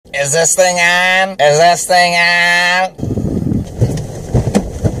Is this thing on? Is this thing on?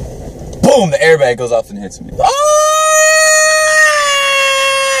 Boom! The airbag goes off and hits me.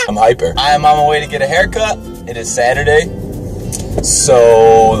 I'm hyper. I am on my way to get a haircut. It is Saturday.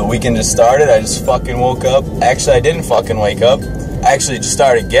 So the weekend just started. I just fucking woke up. Actually, I didn't fucking wake up. I actually just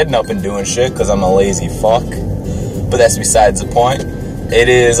started getting up and doing shit because I'm a lazy fuck. But that's besides the point. It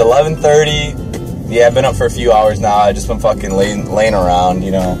is 11:30. Yeah, I've been up for a few hours now. I've just been fucking laying around,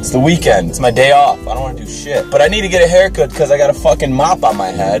 you know. It's the weekend. It's my day off. I don't want to do shit. But I need to get a haircut because I got a fucking mop on my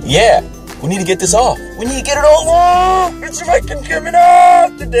head. Yeah, we need to get this off. We need to get it all off. It's fucking coming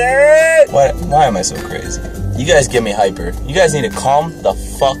off today. Why am I so crazy? You guys get me hyper. You guys need to calm the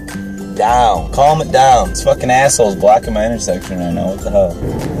fuck down. Calm it down. This fucking asshole's blocking my intersection right now. What the hell?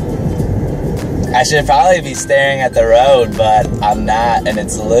 I should probably be staring at the road, but I'm not, and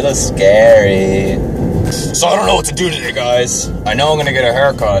it's a little scary. So I don't know what to do today, guys. I know I'm gonna get a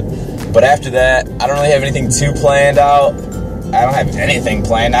haircut, but after that, I don't really have anything too planned out. I don't have anything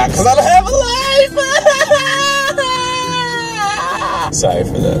planned out because I don't have a life. Sorry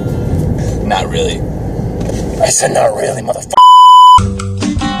for that. Not really. I said not really, motherfucker.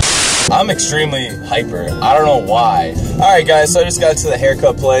 I'm extremely hyper. I don't know why. Alright guys, so I just got to the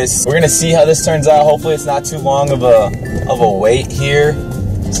haircut place. We're gonna see how this turns out. Hopefully it's not too long of a wait here.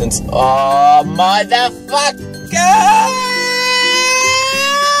 Since motherfucker!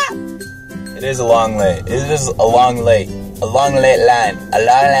 It is a long wait. It is a long late. A long late line.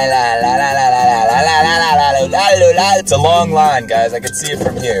 It's a long line, guys. I can see it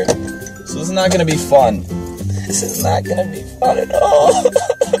from here. So this is not gonna be fun. This is not gonna be fun at all.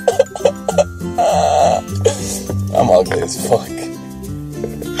 I'm ugly as fuck.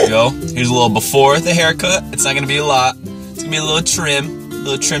 There you go. Here's a little before the haircut. It's not gonna be a lot. It's gonna be a little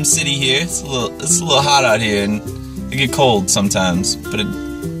trim city here. It's a little hot out here, and it get cold sometimes. But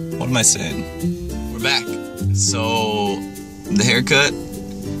what am I saying? We're back. So the haircut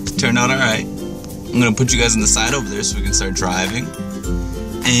turned out all right. I'm gonna put you guys on the side over there so we can start driving.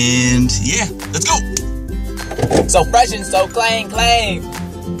 And yeah, let's go. So fresh and so clean.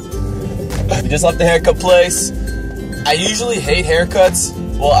 We just left the haircut place. I usually hate haircuts.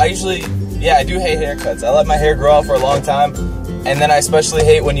 Well, I do hate haircuts. I let my hair grow out for a long time. And then I especially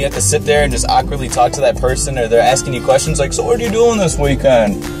hate when you have to sit there and just awkwardly talk to that person, or they're asking you questions like, so what are you doing this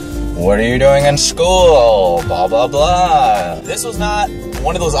weekend? What are you doing in school? Blah, blah, blah. This was not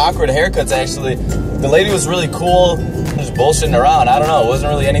one of those awkward haircuts, actually. The lady was really cool, just bullshitting around. I don't know, it wasn't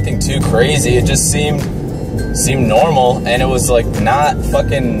really anything too crazy. It just seemed normal, and it was like not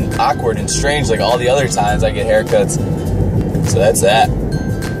fucking awkward and strange like all the other times I get haircuts. So that's that.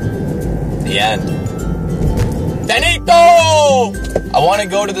 The end. Benito! I want to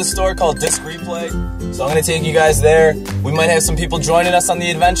go to this store called Disc Replay, so I'm going to take you guys there. We might have some people joining us on the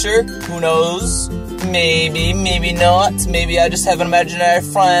adventure. Who knows? Maybe, maybe not. Maybe I just have an imaginary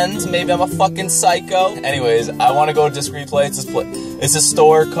friend. Maybe I'm a fucking psycho. Anyways, I want to go to Disc Replay. It's a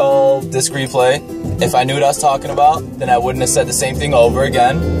store called Disc Replay. If I knew what I was talking about, then I wouldn't have said the same thing over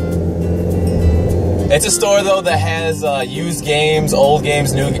again. It's a store, though, that has used games, old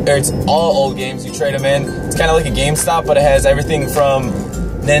games, it's all old games. You trade them in. It's kind of like a GameStop, but it has everything from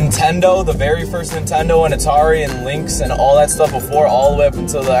Nintendo, the very first Nintendo, and Atari, and Lynx, and all that stuff before, all the way up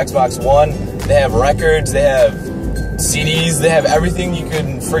until the Xbox One. They have records, they have CDs, they have everything you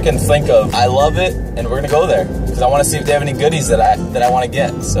can freaking think of. I love it, and we're gonna go there because I want to see if they have any goodies that I want to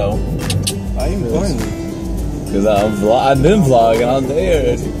get. So, why are you vlogging? Because I've been vlogging all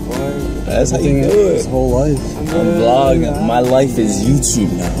day. That's how you do it. His whole life. I'm vlogging. My life is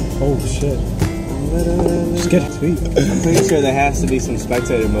YouTube now. Oh shit. Just get a tweet. I'm pretty sure there has to be some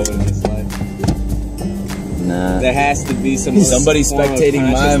spectator mode in this life. Nah. There has to be somebody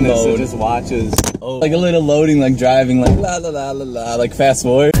spectating my mode. Just watches. Oh. Like a little loading, like driving, like la la la la la, like fast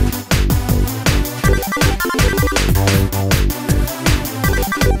forward.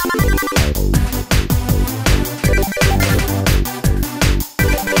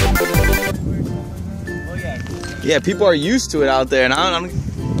 Yeah, people are used to it out there, and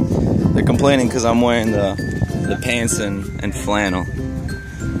they're complaining because I'm wearing the pants and flannel.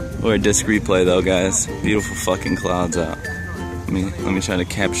 We're at Disc Replay though, guys. Beautiful fucking clouds out. Let me try to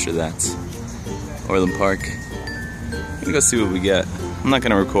capture that. Orland Park. Let me go see what we get. I'm not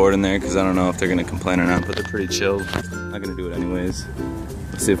gonna record in there because I don't know if they're gonna complain or not, but they're pretty chill. I'm not gonna do it anyways.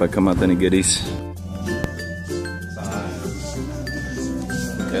 Let's see if I come out with any goodies.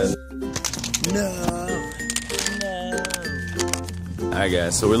 No. Alright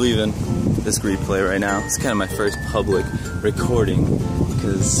guys, so we're leaving Disc Replay right now. It's kind of my first public recording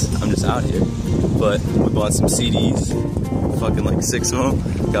because I'm just out here. But we bought some CDs fucking like 6 of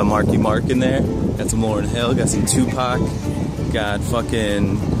them. Got Marky Mark in there. Got some Lauryn Hill. Got some Tupac. Got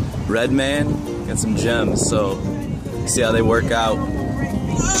fucking Redman. Got some gems. So see how they work out.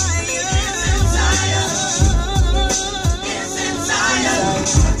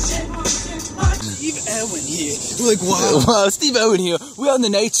 Steve Irwin here. We're like, wow. Wow, Steve Irwin here. We're out in the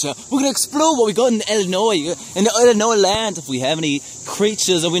nature. We're gonna explore what we got in Illinois land. If we have any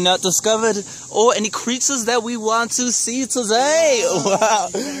creatures that we not discovered, or any creatures that we want to see today. Wow,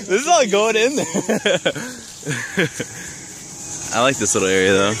 this is all going in there. I like this little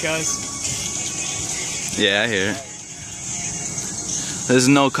area though. Guys. Yeah, I hear it. There's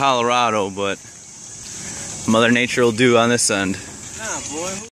no Colorado, but Mother Nature will do on this end. Nah,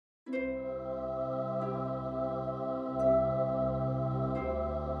 boy.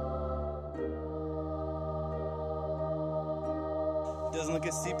 Doesn't look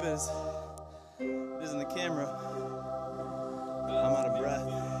as steep as it is in the camera. I'm out of breath.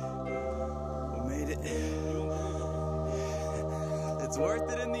 We made it. It's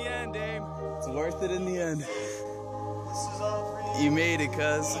worth it in the end, Dame. It's worth it in the end. You made it,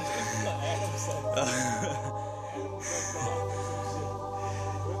 cuz.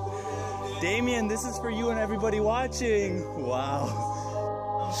 Damien, this is for you and everybody watching. Wow.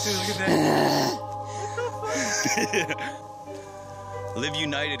 Look at that. Live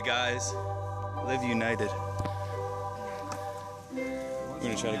united, guys. Live united. We're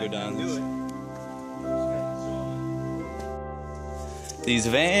gonna try to go down this. These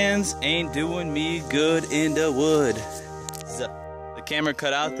vans ain't doing me good in the wood. The camera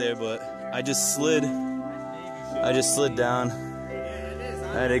cut out there, but I just slid down.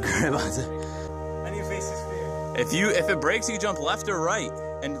 I had to grab onto. And your face is fear. If it breaks, you jump left or right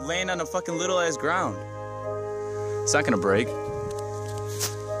and land on a fucking little ass ground. It's not gonna break.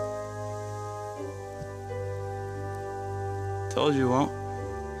 Told you it won't.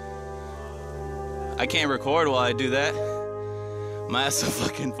 I can't record while I do that. My ass will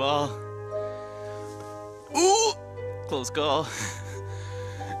fucking fall. Ooh! Close call.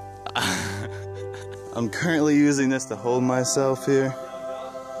 I'm currently using this to hold myself here.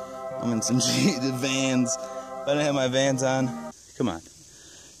 I'm in some Vans. If I didn't have my Vans on. Come on.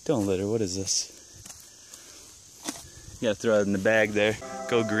 Don't litter. What is this? You gotta throw it in the bag there.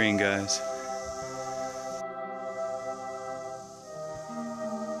 Go green, guys.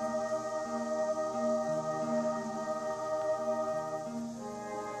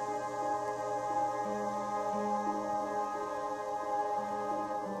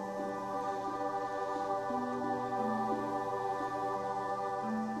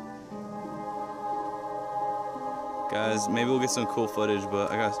 Guys, maybe we'll get some cool footage, but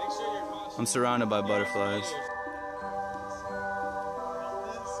I'm surrounded by butterflies.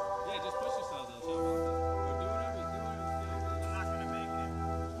 Yeah, just push yourselves on top of it. Or do whatever you feel. I'm not gonna make it.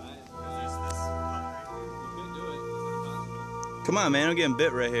 Right? Because there's this one right here. You could do it. It's not possible. Come on, man, I'm getting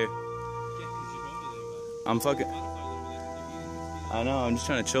bit right here. Yeah, because you're over there, but I'm fucking. I know, I'm just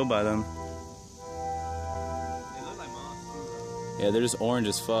trying to chill by them. they look like moss. Yeah, they're just orange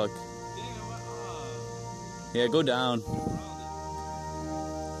as fuck. Yeah, you know what? Yeah, go down.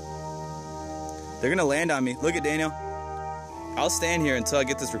 They're gonna land on me. Look at Daniel. I'll stand here until I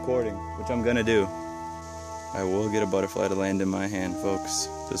get this recording, which I'm gonna do. I will get a butterfly to land in my hand, folks.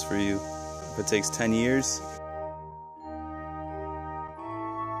 Just for you. If it takes 10 years.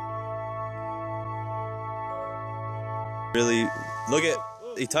 Really, look at,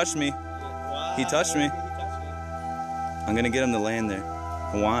 he touched me. Wow. He touched me. I'm gonna get him to land there.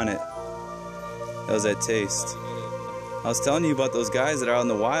 I want it. That was that taste. I was telling you about those guys that are out in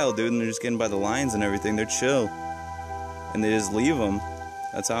the wild, dude, and they're just getting by the lines and everything. They're chill. And they just leave them.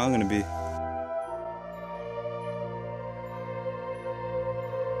 That's how I'm gonna be.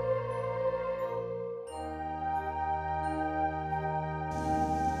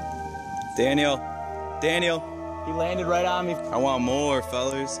 Daniel. He landed right on me. I want more,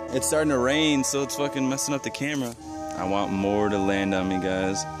 fellas. It's starting to rain, so it's fucking messing up the camera. I want more to land on me,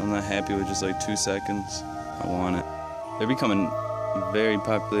 guys. I'm not happy with just like 2 seconds. I want it. They're becoming very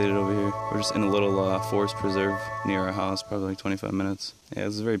populated over here. We're just in a little forest preserve near our house, probably like 25 minutes. Yeah,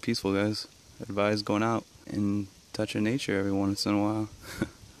 this is very peaceful, guys. I advise going out and touching nature every once in a while.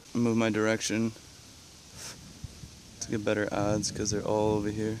 Move my direction to get better odds because they're all over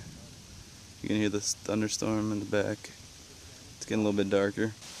here. You can hear this thunderstorm in the back. It's getting a little bit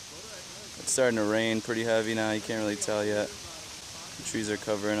darker. It's starting to rain pretty heavy now. You can't really tell yet. The trees are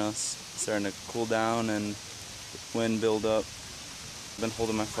covering us. It's starting to cool down and wind build up. I've been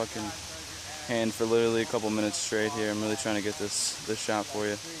holding my fucking hand for literally a couple minutes straight here. I'm really trying to get this shot for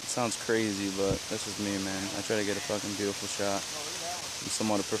you. It sounds crazy, but that's just me, man. I try to get a fucking beautiful shot. I'm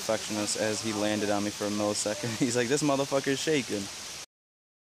somewhat a perfectionist. As he landed on me for a millisecond, he's like, this motherfucker's shaking.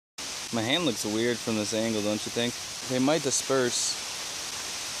 My hand looks weird from this angle, don't you think? They might disperse.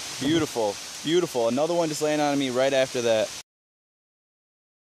 Beautiful, beautiful. Another one just landed on me right after that.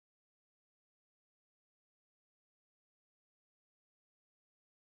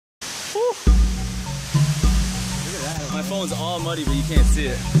 My phone's all muddy, but you can't see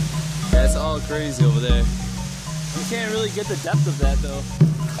it. That's all crazy over there. You can't really get the depth of that, though.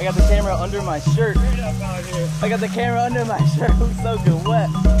 I got the camera under my shirt. I got the camera under my shirt. I'm soaking wet.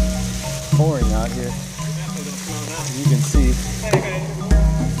 Pouring out here. You can see.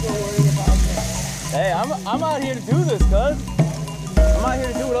 Hey, I'm out here to do this, cuz. I'm out here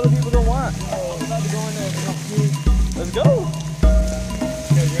to do what other people don't want. Let's go.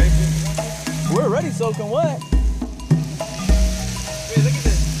 We're already soaking wet. Hey, look at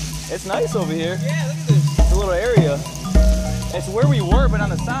this. It's nice over here. Yeah, look at this. It's a little area. It's where we were, but on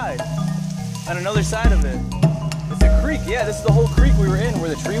the side. On another side of it. It's a creek. Yeah, this is the whole creek we were in, where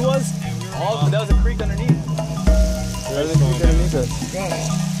the tree was. That was a creek underneath. That was a creek underneath us.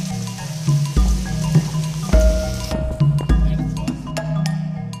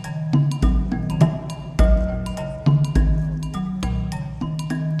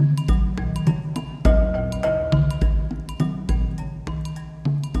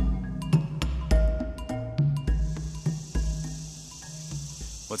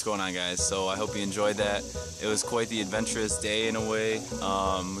 What's going on, guys? So I hope you enjoyed that. It was quite the adventurous day in a way.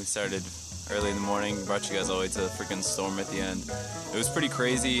 We started early in the morning, brought you guys all the way to the freaking storm at the end. It was pretty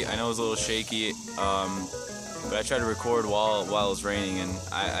crazy. I know it was a little shaky, but I tried to record while it was raining, and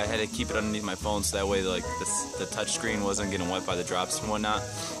I had to keep it underneath my phone so that way like the touch screen wasn't getting wet by the drops and whatnot.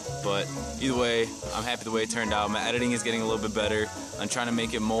 But either way, I'm happy the way it turned out. My editing is getting a little bit better. I'm trying to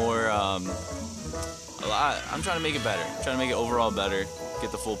make it more, I'm trying to make it better. I'm trying to make it overall better.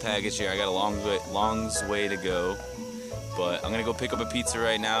 Get the full package here. I got a long way to go, but I'm gonna go pick up a pizza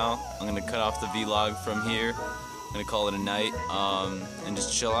right now. I'm gonna cut off the vlog from here. I'm gonna call it a night, and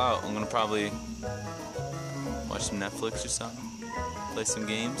just chill out. I'm gonna probably watch some Netflix or something, play some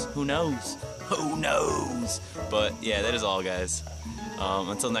games. Who knows? Who knows? But yeah, that is all, guys.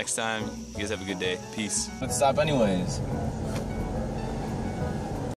 Until next time, you guys have a good day. Peace. Let's stop anyways.